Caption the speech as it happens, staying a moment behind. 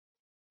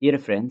Dear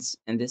friends,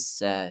 in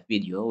this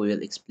video, we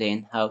will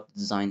explain how to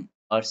design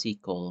RC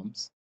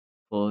columns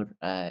for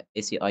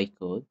ACI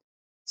code.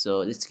 So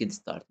let's get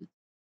started.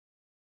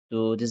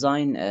 To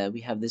design,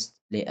 we have this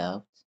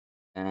layout,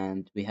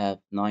 and we have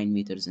 9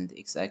 meters in the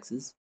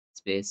x-axis,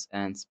 space,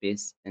 and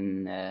space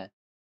in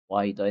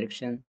y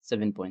direction,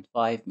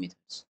 7.5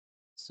 meters.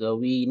 So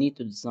we need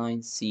to design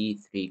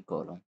C3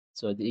 column.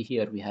 So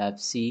here we have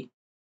C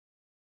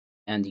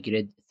and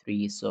grid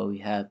 3, so we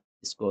have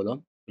this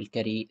column will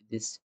carry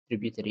this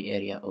tributary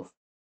area of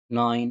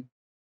 9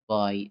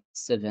 by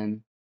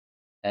 7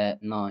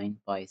 9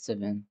 by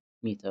 7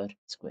 meter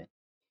square.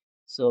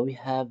 So we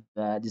have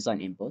design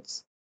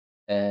inputs,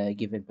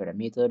 given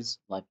parameters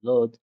like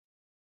load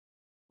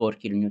 4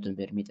 kilonewton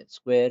per meter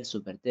square,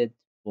 super dead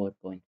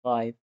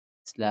 4.5,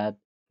 slab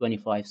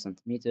 25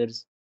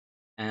 centimeters,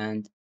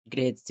 and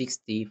grade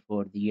 60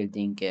 for the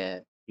yielding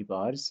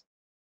rebars,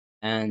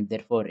 and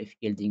therefore if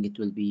yielding it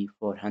will be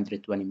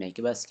 420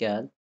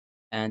 megapascal,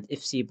 and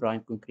if C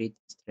prime concrete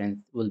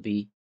strength will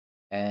be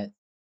 30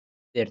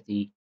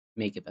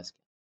 megapascal.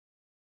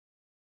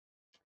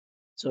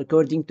 So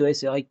according to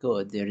ACI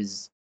code, there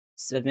is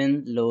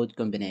 7 load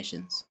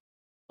combinations,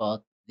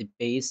 but the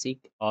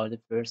basic are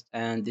the first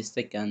and the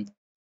second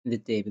in the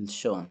table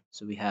shown.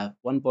 So we have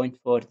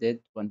 1.4 dead,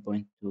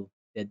 1.2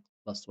 dead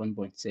plus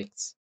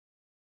 1.6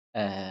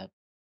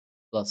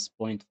 plus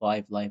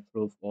 0.5 live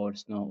roof or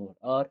snow or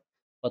R,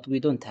 but we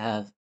don't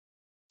have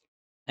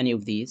any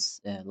of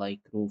these like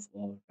roof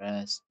or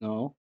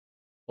snow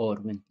or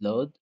wind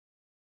load.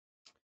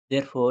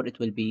 Therefore, it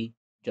will be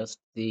just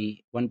the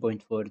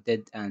 1.4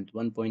 dead and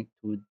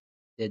 1.2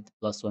 dead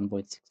plus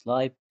 1.6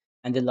 live,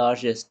 and the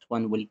largest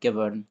one will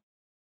govern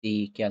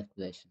the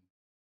calculation.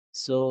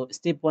 So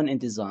step 1 in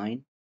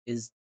design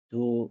is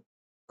to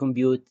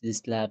compute the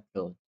slab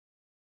load.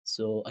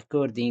 So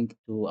according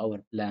to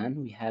our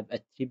plan, we have a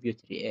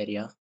tributary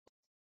area.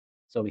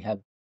 So we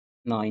have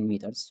 9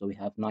 meters. So we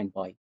have 9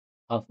 by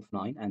half of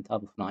 9 and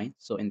half of 9.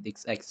 So in the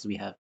x-axis, we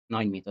have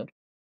 9 meter.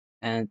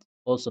 And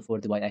also for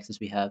the y-axis,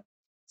 we have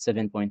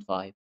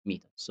 7.5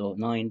 meter. So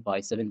 9 by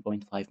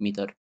 7.5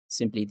 meter.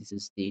 Simply, this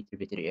is the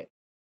tributary area.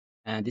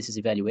 And this is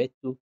evaluated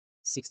to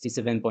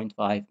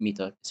 67.5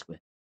 meter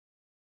square.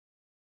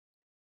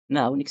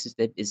 Now, next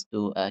step is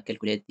to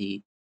calculate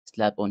the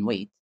slab on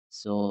weight.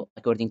 So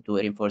according to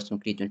reinforced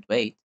concrete unit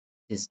weight,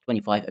 this is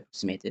 25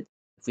 approximated.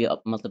 If we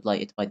multiply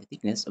it by the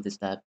thickness of the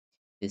slab,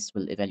 this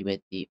will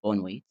evaluate the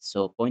on weight.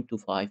 So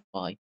 0.25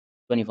 by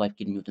 25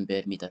 kilonewton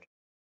per meter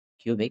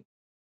cubic,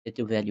 it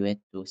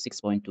evaluates to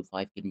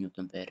 6.25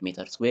 kilonewton per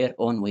meter square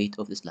on weight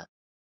of the slab.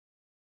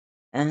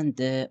 And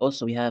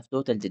also we have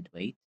total dead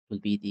weight will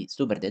be the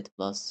super dead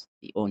plus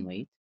the own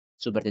weight.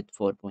 Super dead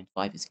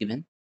 4.5 is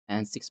given,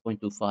 and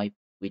 6.25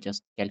 we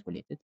just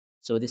calculated.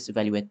 So this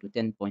evaluate to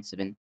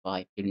 10.75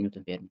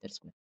 kilonewton per meter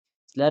square.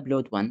 Slab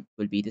load 1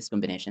 will be this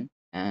combination,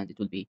 and it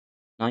will be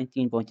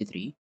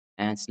 19.3,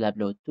 and slab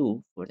load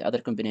 2 for the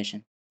other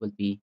combination will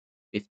be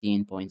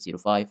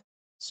 15.05.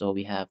 So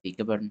we have the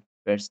govern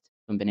first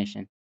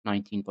combination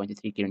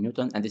 19.3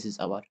 kilonewton, and this is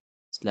our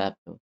slab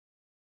load.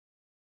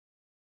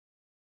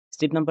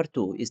 Step number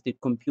 2 is to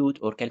compute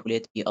or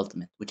calculate the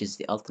ultimate, which is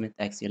the ultimate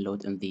axial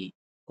load on the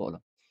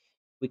column.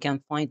 We can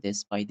find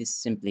this by this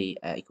simply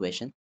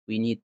equation. We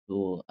need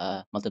to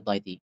multiply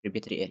the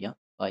tributary area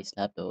by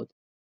slab load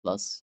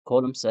plus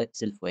column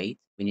self-weight.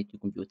 We need to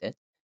compute it.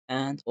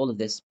 And all of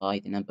this by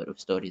the number of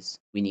stories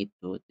we need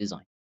to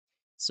design.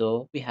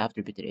 So we have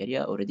tributary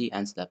area already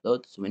and slab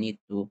load. So we need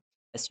to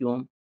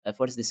assume,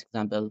 for this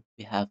example,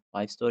 we have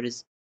 5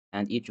 stories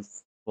and each of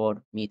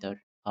 4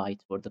 meter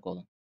height for the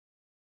column.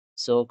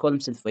 So column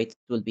self-weight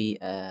will be,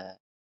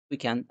 we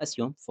can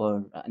assume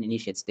for an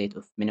initial state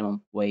of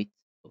minimum weight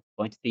of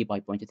 0.3 by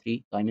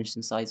 0.3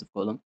 dimension size of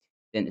column,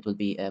 then it will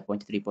be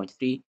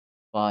 0.3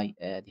 by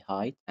the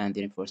height and the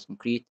reinforced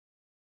concrete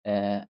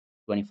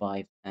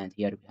 25, and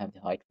here we have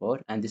the height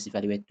 4, and this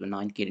evaluate to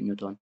 9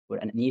 kilonewton for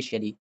an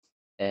initially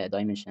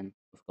dimension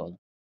of column.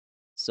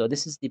 So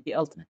this is the P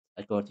ultimate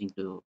according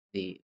to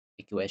the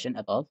equation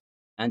above,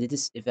 and it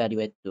is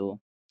evaluate to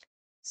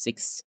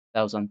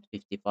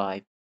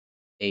 6,055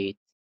 8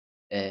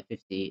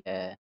 50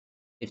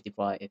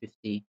 55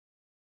 50,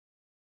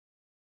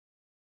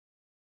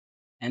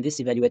 and this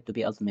evaluate to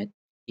be ultimate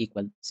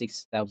equal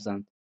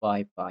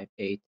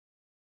 6,558.75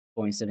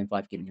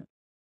 kilonewton.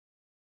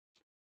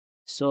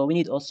 So we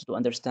need also to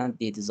understand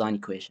the design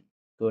equation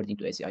according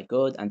to ACI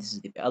code, and this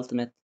is the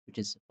ultimate, which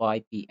is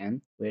phi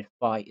pn, where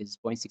phi is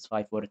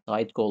 0.65 for a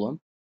tied column,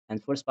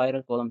 and for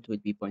spiral column it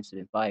would be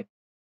 0.75,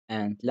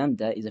 and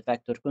lambda is a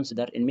factor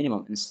considered in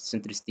minimum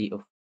eccentricity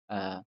of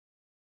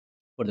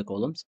for the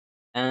columns,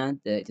 and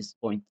it is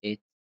 0.8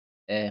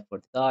 for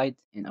the tide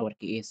in our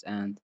case,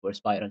 and for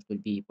spiral it will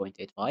be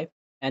 0.85,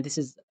 and this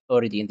is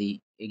already in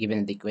the given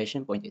in the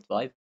equation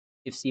 0.85.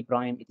 If C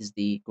prime, it is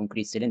the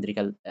concrete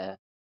cylindrical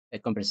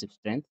compressive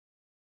strength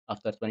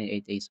after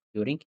 28 days of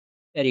curing,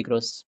 area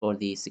gross for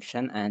the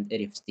section, and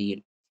area of steel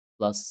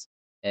plus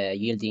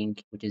yielding,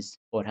 which is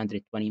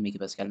 420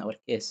 megapascal in our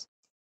case,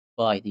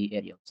 by the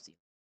area of steel.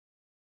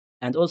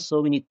 And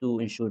also we need to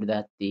ensure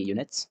that the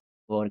units,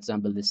 for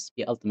example, this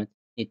P ultimate,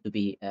 need to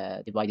be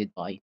divided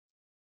by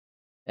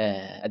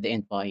at the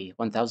end by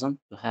 1000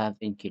 to have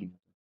in kilonewton.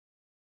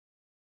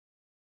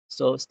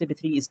 So step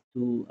 3 is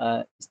to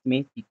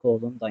estimate the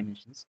column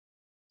dimensions.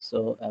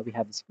 So we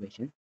have this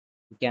equation.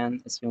 We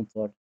can assume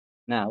for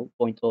now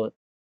 0.01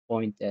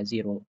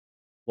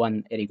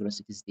 area gross,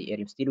 it is the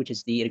area of steel, which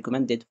is the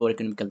recommended for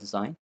economical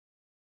design.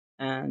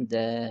 And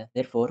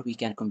therefore, we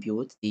can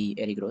compute the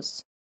area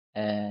gross.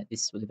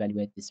 This will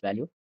evaluate this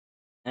value.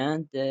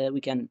 And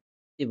we can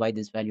divide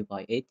this value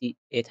by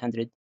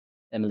 800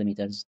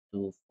 millimeters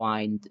to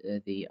find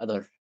the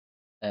other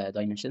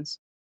dimensions.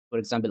 For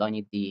example, I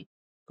need the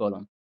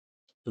column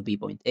to be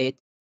zero point 0.8.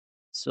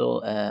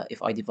 So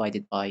if I divide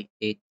it by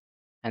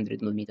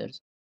 800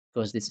 millimeters,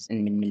 because this is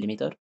in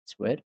millimeter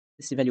square,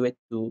 this evaluate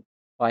to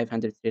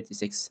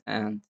 536,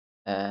 and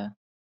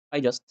I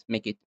just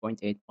make it zero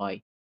point 0.8 by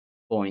zero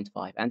point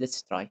 0.5, and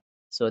let's try.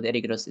 So the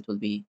area gross, it will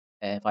be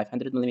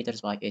 500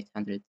 millimeters by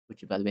 800,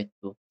 which evaluate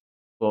to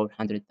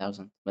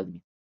 400,000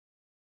 millimeters.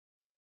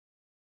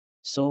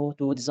 So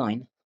to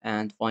design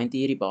and find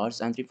the rebars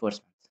and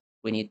reinforcement,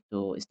 we need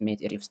to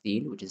estimate area of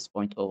steel, which is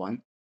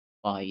 0.01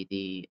 by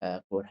the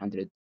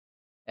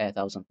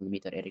 400,000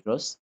 millimeter area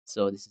gross.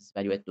 So this is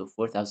evaluated to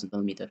 4,000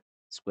 millimeter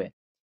square.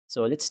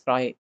 So let's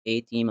try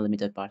 80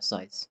 millimeter bar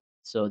size.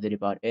 So the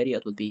rebar area,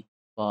 it will be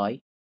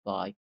pi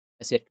by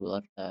a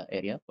circular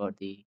area for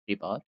the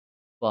rebar,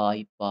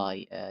 pi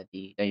by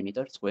the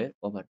diameter square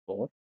over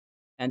 4,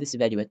 and this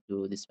evaluate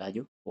to this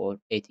value for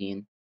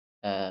 18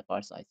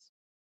 bar size.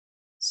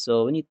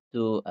 So we need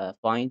to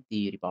find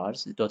the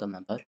rebars, the total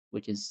number,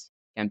 which is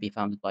can be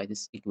found by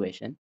this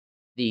equation,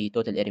 the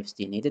total area of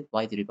steel needed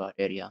by the rebar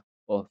area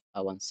of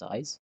one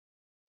size,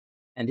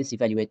 and this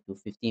evaluate to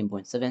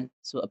 15.7,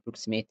 so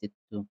approximated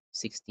to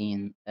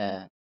 16,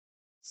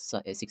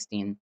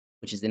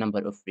 which is the number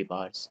of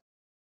rebars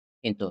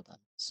in total.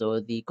 So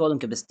the column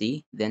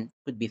capacity then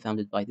could be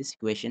founded by this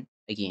equation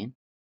again,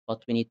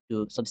 but we need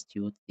to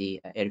substitute the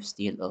area of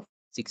steel of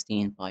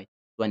 16 by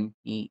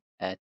 20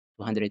 at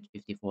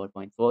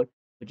 254.4,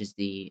 which is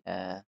the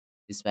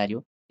this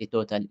value, the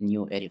total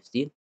new area of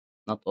steel,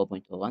 not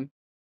 0.01.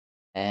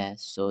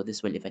 So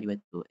this will evaluate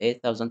to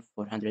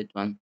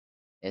 8,401.17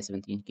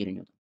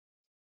 kilonewton.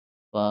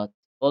 But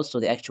also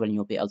the actual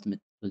new P ultimate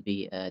will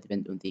be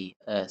depend on the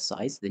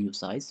size, the new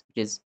size, which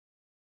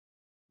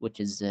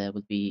is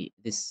would be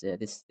this.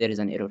 There is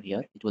an error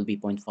here. It will be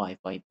zero point 0.5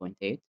 by zero point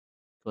 0.8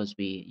 because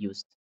we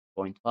used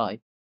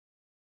 0.5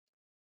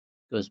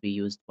 because we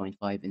used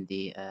 0.5 in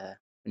the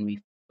when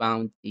we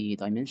found the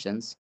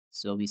dimensions.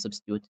 So we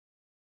substitute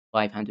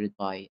 500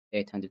 by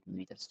 800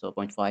 millimeters. So zero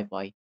point 0.5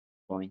 by zero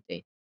point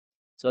 0.8.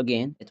 So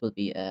again, it will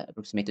be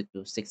approximated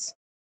to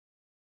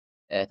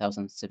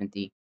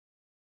 6,070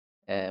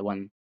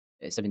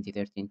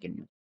 7013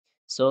 kilonewton.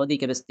 So the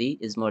capacity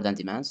is more than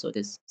demand, so it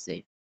is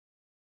safe.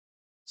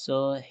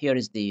 So here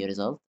is the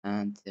result,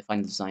 and the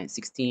final design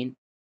 16,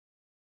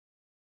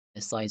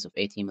 a size of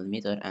 80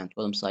 millimeter, and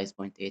column size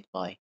 0.8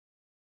 by zero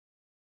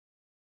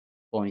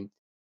point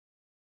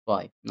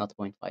 0.5, not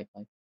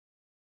 0.55.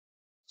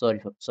 Sorry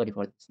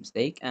for this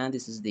mistake. And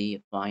this is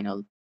the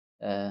final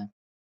uh,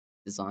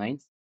 design.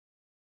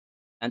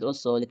 And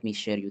also let me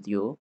share with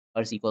you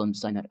RC Column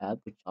Designer app,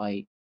 which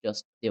I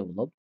just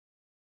developed.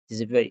 It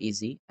is very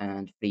easy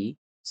and free.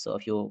 So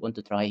if you want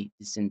to try,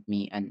 send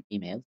me an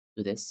email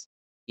to this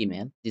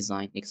email,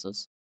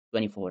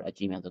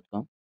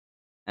 designnexus24@gmail.com,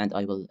 and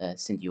I will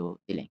send you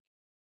the link.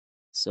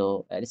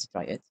 So let's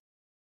try it.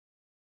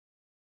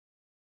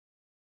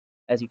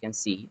 As you can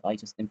see, I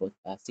just input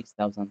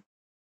 6,000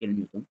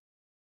 kilonewton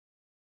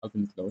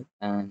ultimate load,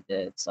 and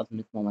this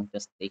ultimate moment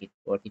just take it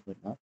 40 for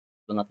now.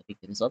 It will not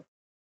affect the result.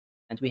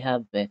 And we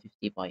have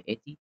 50 by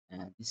 80,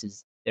 and this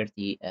is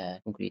 30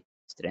 concrete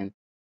strength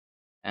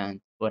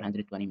and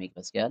 420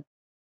 megapascal,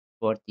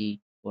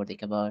 40 for the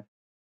cover,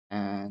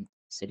 and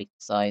select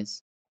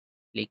size,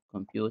 click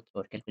compute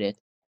or calculate,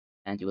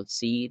 and you will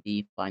see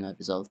the final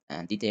result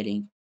and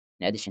detailing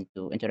in addition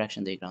to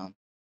interaction diagram.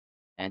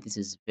 And this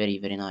is very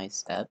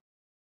nice app.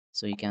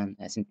 So you can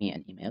send me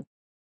an email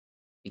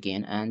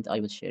again, and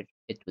I will share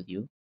it with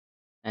you.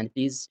 And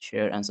please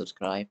share and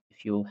subscribe.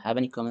 If you have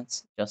any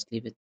comments, just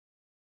leave it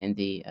in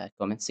the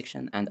comment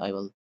section, and I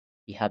will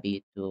be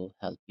happy to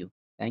help you.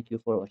 Thank you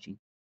for watching.